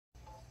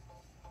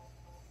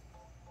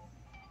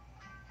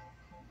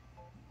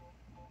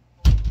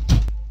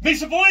Mix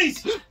the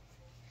police!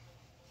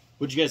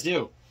 What'd you guys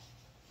do?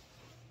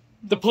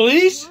 The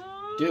police?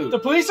 Dude. The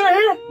police are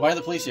here? Why are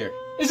the police here?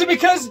 Is it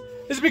because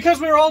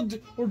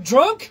we're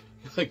drunk?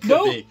 Could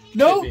No? be.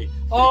 No? Could be.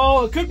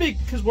 Oh, it could be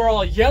because we're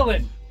all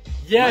yelling.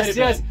 Yes, Might have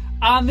yes. been.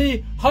 On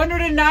the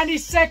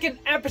 192nd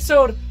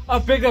episode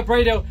of Big Lip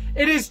Radio,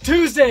 it is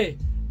Tuesday,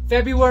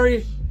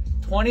 February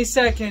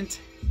 22nd,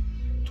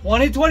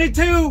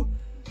 2022.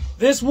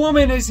 This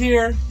woman is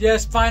here.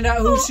 Yes, find out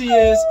who she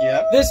is.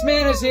 Yep. This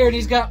man is here, and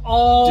he's got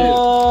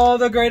all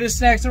the greatest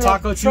snacks around.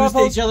 Taco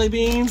Tuesday jelly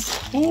beans.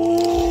 Ooh.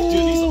 Dude,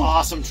 these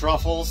awesome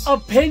truffles.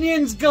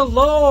 Opinions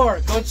galore.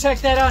 Go check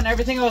that out and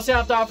everything else you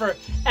have to offer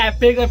at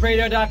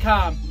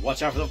BigLipRadio.com.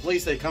 Watch out for the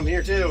police. They come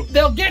here too.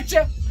 They'll get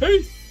you.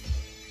 Peace.